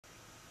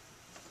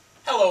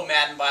Hello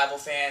Madden Bible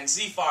fans,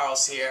 Z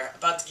Farrell's here,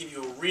 about to give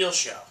you a real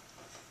show.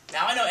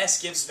 Now I know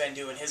Sgibs has been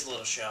doing his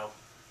little show,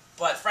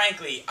 but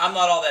frankly, I'm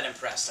not all that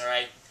impressed,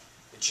 alright?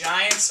 The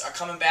Giants are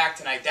coming back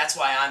tonight, that's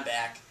why I'm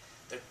back.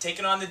 They're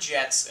taking on the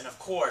Jets, and of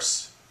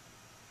course,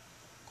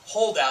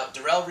 holdout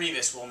Darrelle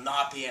Revis will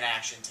not be in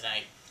action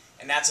tonight.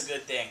 And that's a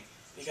good thing,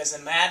 because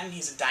in Madden,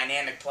 he's a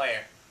dynamic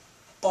player.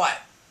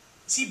 But,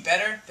 is he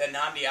better than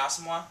Nnamdi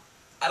Asomugha?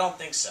 I don't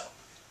think so.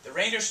 The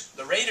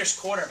Raiders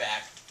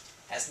quarterback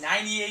has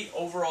 98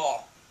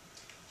 overall.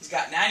 He's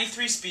got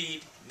 93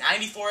 speed,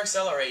 94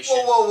 acceleration.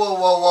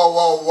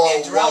 Whoa.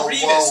 And Darrelle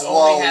Revis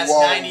only has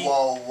 90.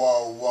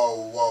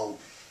 Whoa.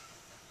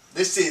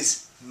 This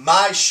is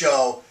my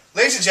show.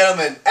 Ladies and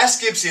gentlemen,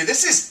 Sgibs here.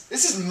 This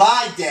is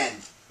my den,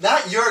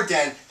 not your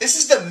den. This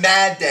is the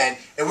Mad Den,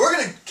 and we're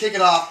going to kick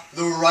it off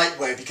the right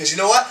way, because you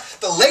know what?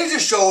 The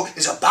laser show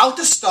is about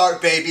to start,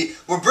 baby.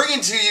 We're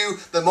bringing to you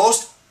the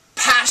most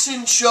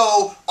passion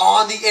show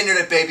on the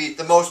internet, baby.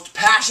 The most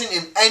passion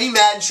in any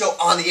Madden show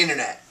on the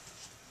internet.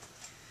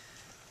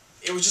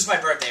 It was just my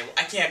birthday.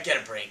 I can't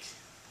get a break.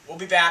 We'll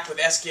be back with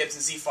Sgibs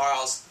and Z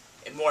Farrells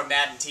and more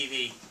Madden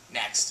TV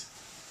next.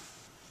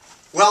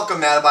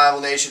 Welcome, Madden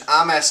Bible Nation.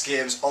 I'm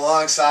Sgibs.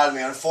 Alongside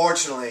me,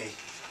 unfortunately,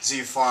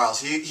 Z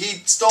Farrells.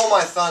 He stole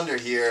my thunder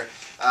here.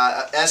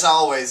 As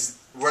always,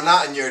 we're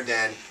not in your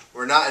den.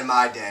 We're not in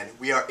my den.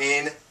 We are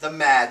in the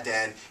Mad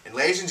Den. And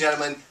ladies and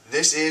gentlemen,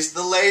 this is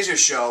the Laser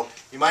Show.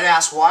 You might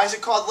ask, why is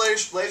it called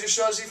Laser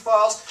Show, Z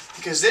Files?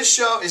 Because this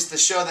show is the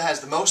show that has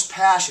the most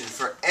passion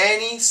for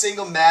any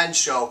single Madden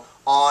show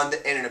on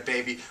the internet,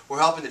 baby. We're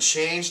helping to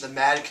change the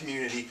Madden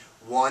community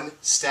one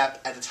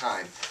step at a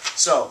time.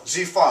 So,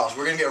 Z Files,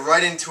 we're going to get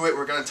right into it.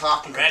 We're going to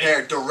talk and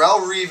compare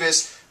Darrelle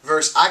Revis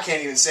versus, I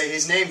can't even say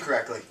his name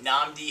correctly,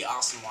 Nnamdi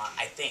Asomugha,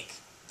 I think.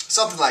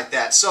 Something like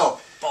that. So,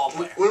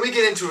 when we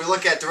get into it, we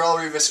look at Darrelle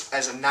Revis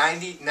as a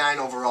 99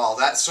 overall.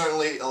 That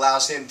certainly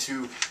allows him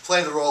to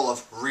play the role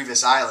of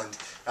Revis Island.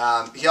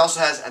 He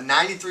also has a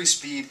 93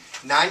 speed,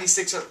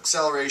 96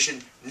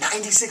 acceleration,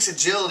 96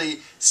 agility,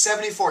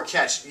 74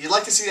 catch. You'd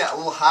like to see that a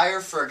little higher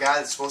for a guy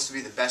that's supposed to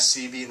be the best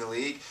CB in the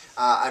league.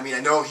 I mean,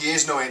 I know he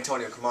is no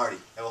Antonio Cromartie.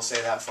 I will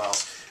say that,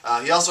 Files.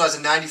 He also has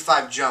a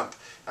 95 jump.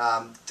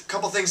 A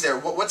couple things there.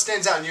 What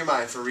stands out in your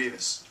mind for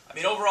Revis? I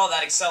mean, overall,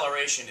 that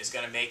acceleration is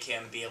going to make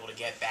him be able to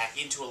get back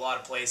into a lot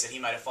of plays that he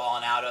might have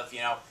fallen out of.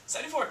 You know,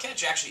 74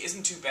 catch actually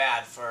isn't too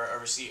bad for a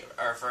receiver,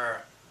 or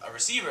for a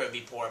receiver to be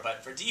poor,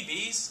 but for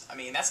DBs, I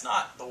mean, that's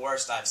not the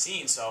worst I've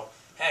seen. So,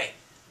 hey,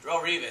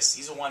 Darrelle Revis,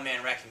 he's a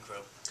one-man wrecking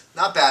crew.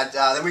 Not bad.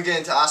 Then we get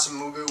into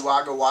Asomugha,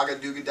 Wagga,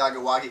 Dooga Dogga,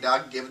 Waggy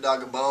Dog, Give a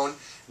Dog a Bone.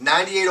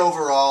 98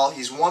 overall.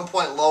 He's 1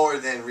 point lower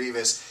than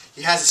Revis.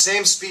 He has the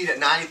same speed at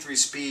 93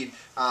 speed.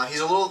 He's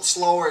a little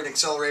slower in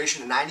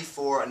acceleration at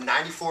 94, a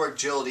 94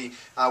 agility,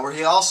 where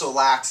he also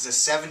lacks is a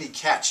 70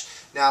 catch.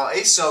 Now,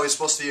 Aso is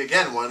supposed to be,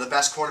 again, one of the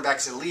best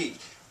cornerbacks in the league.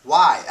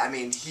 Why? I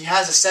mean, he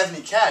has a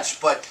 70 catch,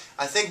 but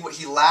I think what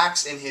he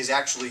lacks in his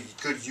actually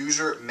good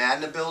user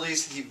Madden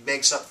abilities, he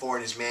makes up for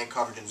in his man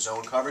coverage and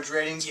zone coverage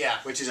ratings,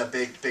 which is a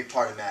big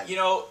part of Madden. You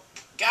know,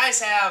 guys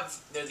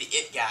they're the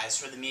it guys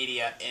for the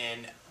media,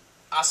 and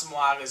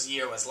Asomugha's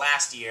year was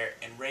last year,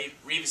 and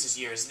Revis'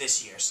 year is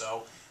this year,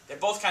 so they're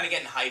both kind of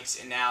getting hyped,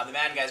 and now the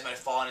Madden guys might have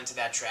fallen into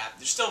that trap.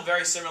 They're still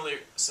very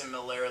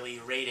similarly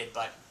rated,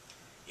 but,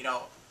 you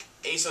know,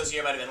 Aso's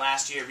year might have been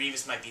last year,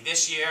 Revis might be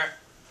this year,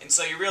 and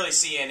so you're really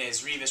seeing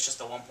is Revis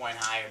just a 1 point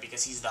higher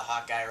because he's the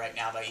hot guy right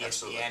now by ESPN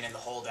Absolutely. And the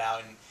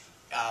holdout, and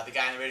the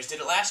guy in the Raiders did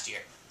it last year.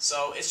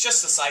 So it's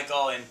just a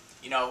cycle, and,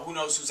 you know, who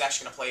knows who's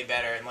actually going to play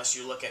better unless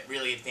you look at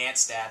really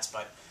advanced stats,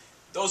 but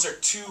those are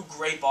two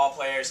great ball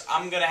players.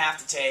 I'm going to have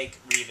to take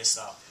Revis,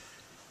 though.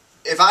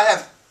 If I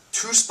have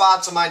two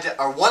spots on my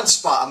or one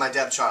spot on my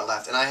depth chart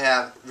left, and I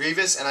have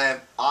Revis and I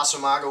have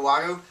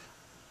Asomugha,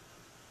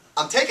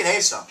 I'm taking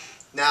Aso.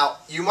 Now,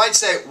 you might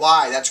say,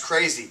 why? That's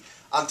crazy.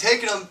 I'm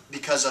taking him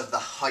because of the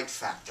height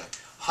factor.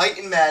 Height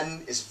in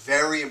Madden is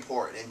very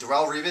important, and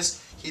Darrelle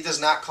Revis, he does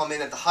not come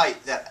in at the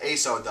height that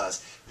Aso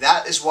does.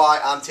 That is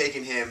why I'm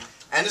taking him.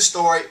 End of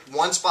story.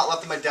 One spot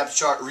left on my depth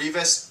chart.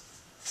 Revis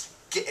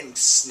getting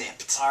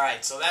snipped.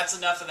 Alright, so that's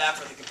enough of that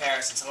for the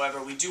comparisons.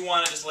 However, we do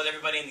want to just let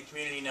everybody in the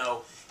community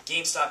know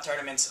GameStop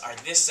tournaments are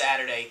this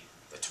Saturday,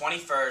 the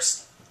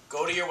 21st.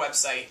 Go to your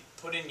website,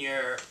 put in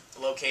your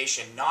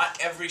location. Not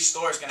every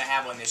store is going to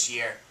have one this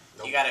year.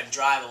 Nope. You got to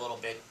drive a little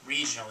bit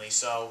regionally,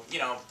 so, you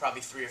know,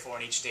 probably 3 or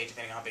 4 in each state,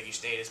 depending on how big your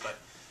state is, but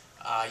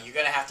you're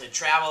going to have to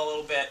travel a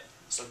little bit,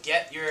 so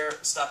get your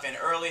stuff in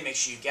early, make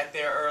sure you get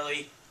there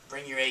early,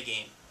 bring your A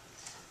game.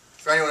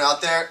 For anyone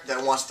out there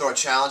that wants to throw a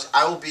challenge,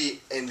 I will be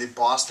in the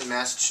Boston,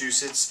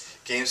 Massachusetts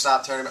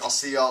GameStop tournament. I'll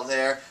see y'all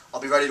there. I'll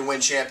be ready to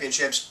win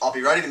championships. I'll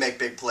be ready to make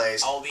big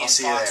plays. I'll be in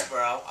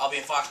Foxborough. I'll be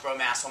in Foxborough,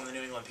 Mass, home of the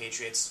New England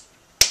Patriots.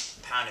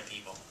 Pounding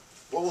people.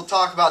 What we'll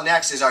talk about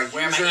next is our user...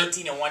 Wear my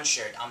 18-1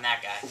 shirt. I'm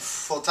that guy.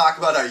 We'll talk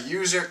about our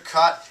user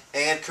cut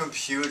and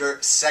computer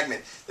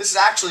segment. This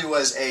actually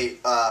was a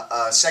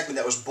segment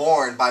that was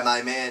born by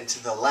my man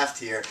to the left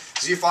here.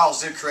 Z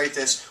Files did create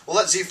this. We'll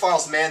let Z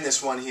Files man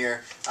this one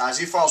here.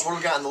 Z Files, what do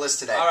we got on the list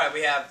today? All right,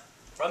 we have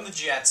From the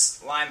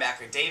Jets,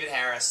 linebacker David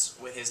Harris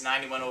with his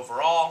 91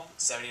 overall,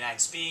 79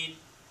 speed,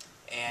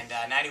 and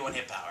 91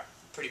 hit power.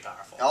 Pretty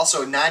powerful.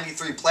 Also,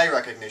 93 play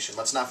recognition.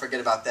 Let's not forget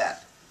about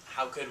that.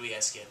 How could we,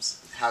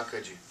 Sgibs? How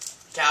could you?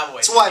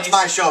 Cowboys. That's why it's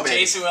my show, baby.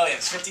 Jason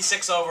Williams,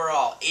 56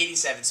 overall,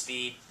 87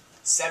 speed,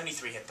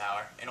 73 hit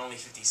power, and only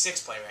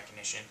 56 play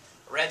recognition.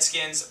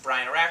 Redskins,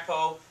 Brian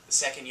Arakpo, the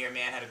second-year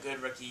man, had a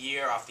good rookie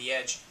year off the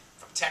edge.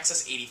 From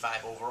Texas,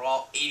 85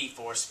 overall,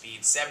 84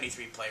 speed,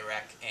 73 play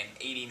rec, and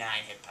 89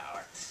 hit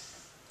power.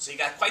 So you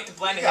got quite the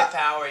blend of hit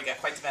power, you got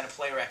quite the blend of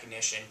play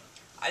recognition.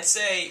 I'd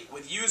say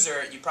with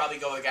user, you probably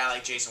go with a guy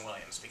like Jason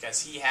Williams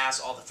because he has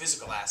all the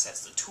physical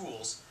assets, the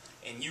tools,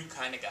 and you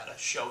kind of got to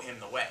show him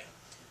the way.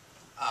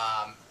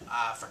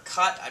 For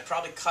cut, I'd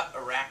probably cut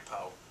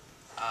Arakpo.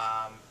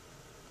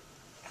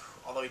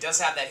 Although he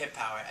does have that hit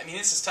power. I mean,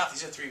 this is tough.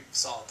 These are three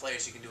solid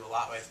players you can do a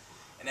lot with.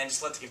 And then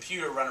just let the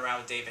computer run around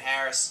with David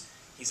Harris.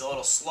 He's a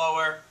little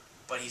slower,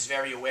 but he's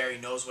very aware.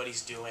 He knows what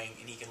he's doing,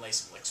 and he can lay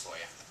some licks for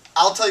you.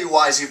 I'll tell you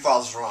why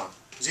Z-Farls is wrong.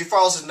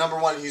 Z-Farls is number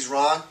one. He's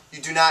wrong.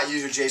 You do not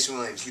use your Jason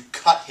Williams. You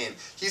cut him.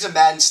 He's a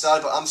Madden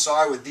stud, but I'm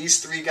sorry. With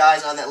these three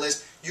guys on that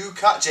list, you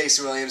cut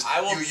Jason Williams.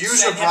 I will you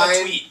use send him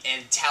a tweet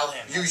and tell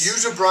him You this.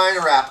 use a Brian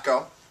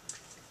Arakpo.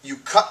 You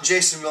cut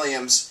Jason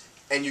Williams,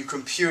 and you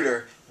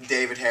computer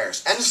David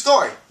Harris. End of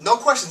story. No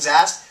questions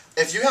asked.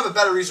 If you have a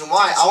better reason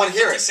why, I want to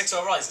hear it. 56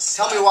 overall, he's a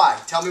stud. Tell me why.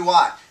 Tell me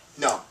why.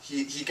 No,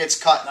 he gets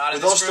cut. Not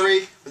with in those this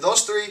group. with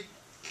those three,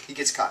 he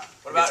gets cut.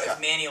 What about if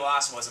Manny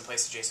Lawson was in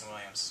place of Jason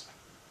Williams?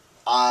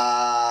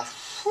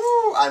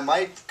 I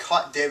might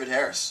cut David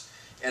Harris,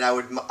 and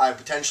I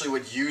potentially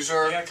would use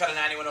her. You're gonna cut a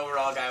 91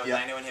 overall guy with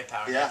 91 hit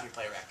power, and 93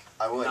 play rec.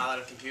 I would. Not let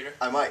him computer.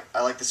 I might.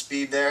 I like the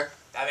speed there.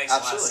 That makes a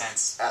lot of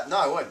sense. No,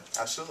 I would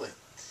absolutely.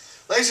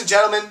 Ladies and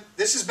gentlemen,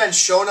 this has been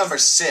show number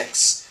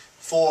 6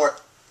 for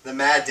the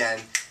Mad Den.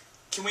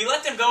 Can we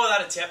let them go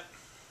without a tip?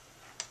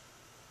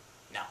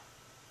 No.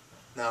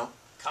 No.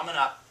 Coming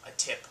up, a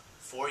tip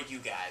for you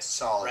guys.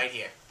 Solid. Right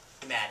here.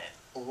 Madden.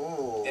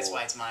 Ooh. That's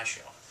why it's my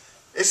show.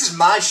 This is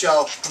my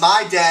show,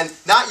 my den,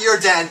 not your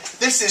den.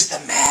 This is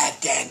the Mad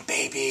Den,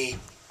 baby.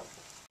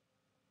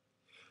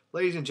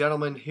 Ladies and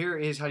gentlemen, here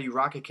is how you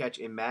rocket catch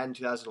in Madden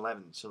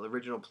 2011. So the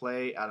original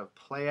play out of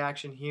play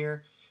action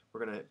here.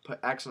 We're going to put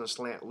X on a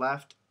slant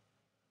left,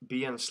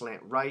 B on a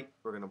slant right.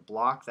 We're going to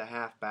block the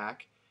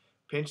halfback,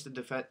 pinch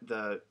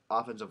the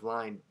offensive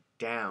line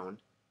down.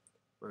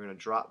 We're going to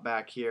drop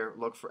back here,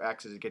 look for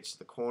X as it gets to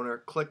the corner,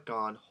 click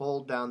on,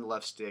 hold down the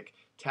left stick,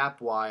 tap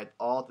Y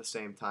all at the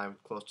same time,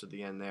 close to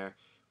the end there.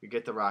 We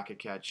get the rocket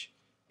catch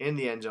in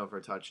the end zone for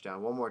a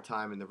touchdown. One more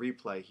time in the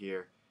replay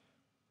here,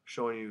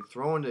 showing you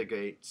throwing the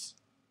gates,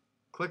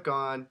 click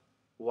on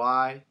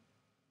Y,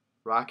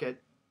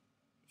 rocket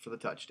for the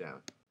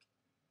touchdown.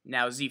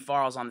 Now Z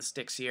Farrell's on the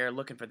sticks here,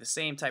 looking for the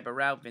same type of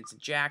route.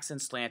 Vincent Jackson,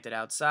 slant it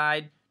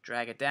outside,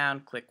 drag it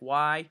down, click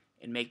Y,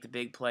 and make the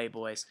big play,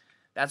 boys.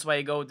 That's why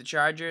you go with the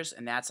Chargers,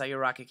 and that's how you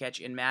rocket catch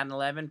in Madden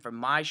 11. For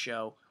my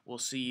show, we'll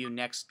see you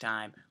next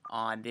time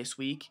on This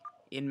Week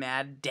in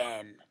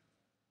Madden.